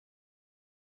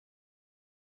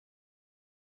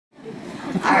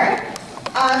All right.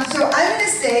 So I'm going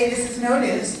to say, this is no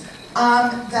news,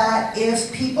 that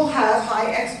if people have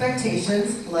high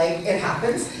expectations, like it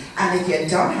happens, and if you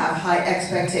don't have high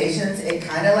expectations, it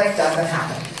kind of like doesn't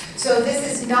happen. So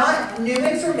this is not new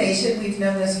information. We've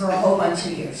known this for a whole bunch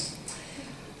of years.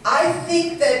 I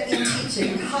think that in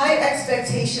teaching, high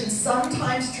expectations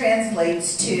sometimes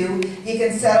translates to you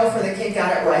can settle for the kid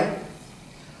got it right,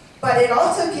 but it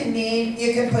also can mean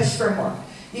you can push for more.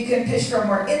 You can push for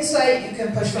more insight, you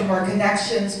can push for more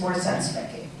connections, more sense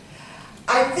making.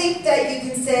 I think that you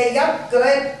can say, yep,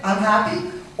 good, I'm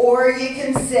happy, or you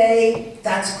can say,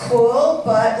 that's cool,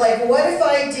 but like, what if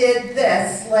I did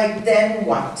this, like, then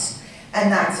what?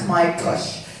 And that's my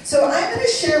push. So I'm going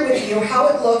to share with you how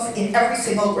it looks in every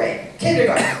single grade.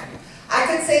 Kindergarten. I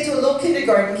could say to a little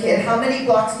kindergarten kid, how many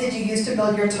blocks did you use to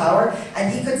build your tower?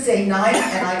 And he could say 9,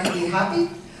 and I could be happy.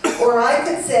 Or I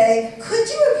could say, could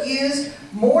you have used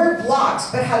more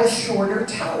blocks but had a shorter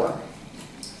tower?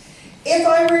 If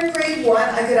I were in grade 1,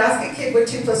 I could ask a kid what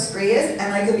 2 plus 3 is,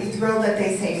 and I could be thrilled that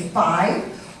they say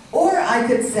 5. Or I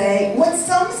could say, what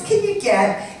sums can you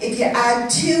get if you add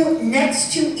 2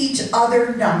 next to each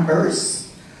other numbers?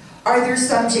 Are there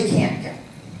sums you can't get?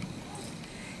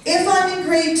 If I'm in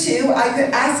grade 2, I could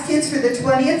ask kids for the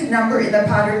 20th number in the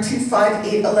pattern 2, 5,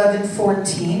 8, 11,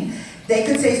 14. They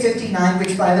could say 59,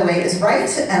 which by the way is right,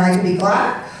 and I could be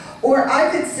glad. Or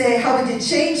I could say, how would you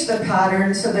change the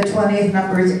pattern so the 20th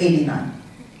number is 89?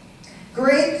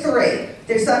 Grade 3,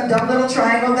 there's some dumb little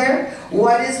triangle there.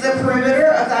 What is the perimeter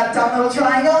of that dumb little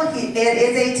triangle? It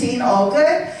is 18, all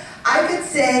good. I could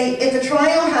say, if the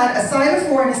triangle had a side of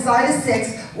 4 and a side of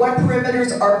 6, what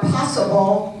perimeters are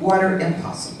possible, what are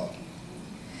impossible?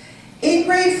 In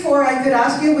grade 4, I could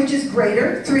ask you which is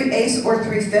greater, 3/8 or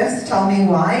 3/5, tell me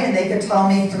why, and they could tell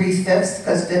me 3/5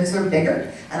 because 5ths are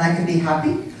bigger, and I could be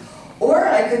happy. Or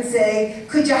I could say,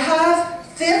 could you have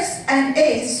 5ths and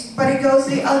 8ths, but it goes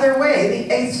the other way,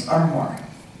 the 8ths are more.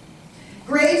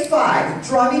 Grade 5,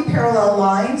 draw me parallel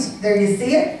lines, there you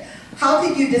see it. How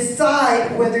could you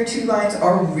decide whether 2 lines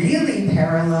are really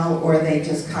parallel or they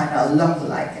just kind of look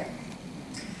like it?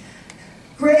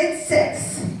 Grade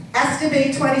 6,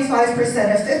 estimate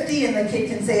 25% of 50, and the kid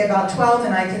can say about 12,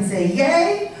 and I can say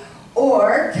yay.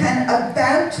 Or can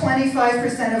about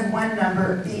 25% of one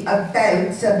number be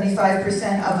about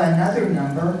 75% of another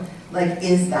number? Like,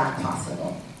 is that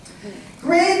possible?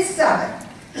 Grade 7.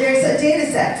 There's a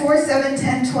data set, 4, 7,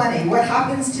 10, 20. What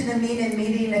happens to the mean and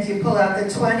median if you pull out the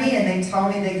 20 and they tell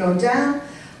me they go down?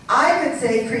 I could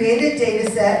say create a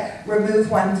data set, remove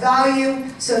one value,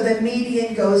 so the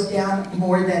median goes down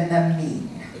more than the mean.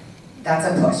 That's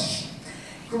a push.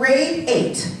 Grade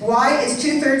 8, why is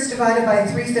 2/3 divided by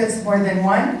 3/5 more than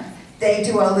 1? They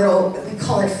do a little, we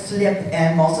call it flip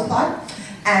and multiply,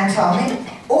 and tell me.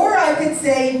 Or I could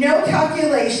say, no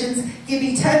calculations, give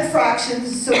me 10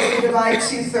 fractions, so if you divide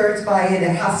 2/3 by it,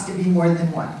 it has to be more than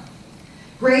 1.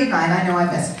 Grade 9, I know I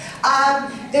missed.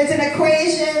 There's an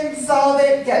equation, solve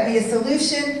it, get me a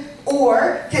solution.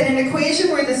 Or, can an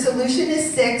equation where the solution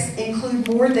is 6 include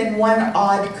more than one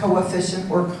odd coefficient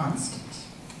or constant?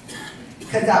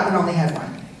 Because that would only have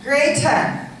 1. Grade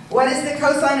 10, what is the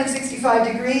cosine of 65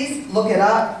 degrees? Look it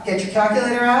up, get your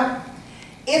calculator out.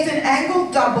 If an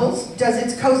angle doubles, does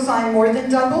its cosine more than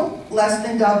double, less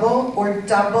than double, or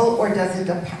does it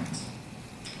depend?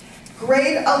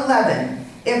 Grade 11,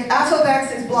 if f of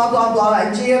x is blah, blah, blah,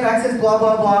 and g of x is blah,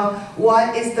 blah, blah,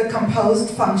 what is the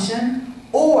composed function?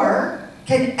 Or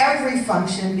can every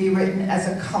function be written as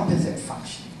a composite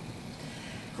function?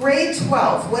 Grade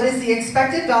 12, what is the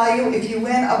expected value if you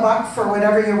win $1 for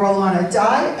whatever you roll on a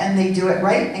die, and they do it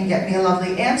right and get me a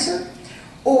lovely answer?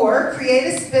 Or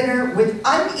create a spinner with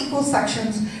unequal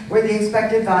sections where the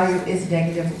expected value is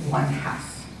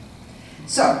 -1/2.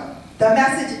 So, the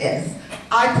message is,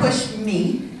 I push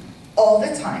me all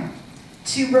the time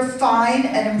to refine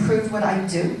and improve what I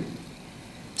do,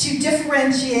 to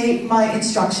differentiate my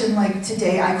instruction, like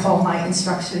today I call my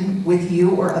instruction with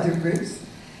you or other groups,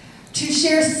 to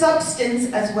share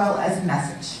substance as well as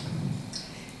message.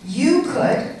 You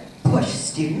could push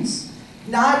students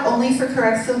not only for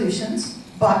correct solutions,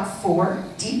 but for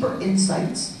deeper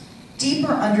insights,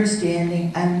 deeper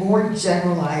understanding, and more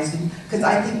generalizing, because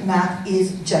I think math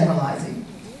is generalizing.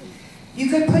 You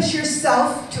could push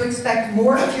yourself to expect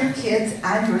more of your kids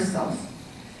and yourself,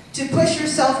 to push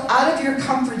yourself out of your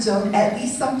comfort zone, at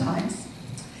least sometimes,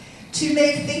 to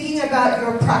make thinking about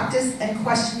your practice and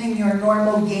questioning your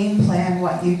normal game plan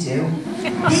what you do,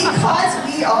 because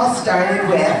we all started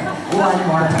with one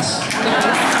more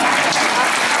push.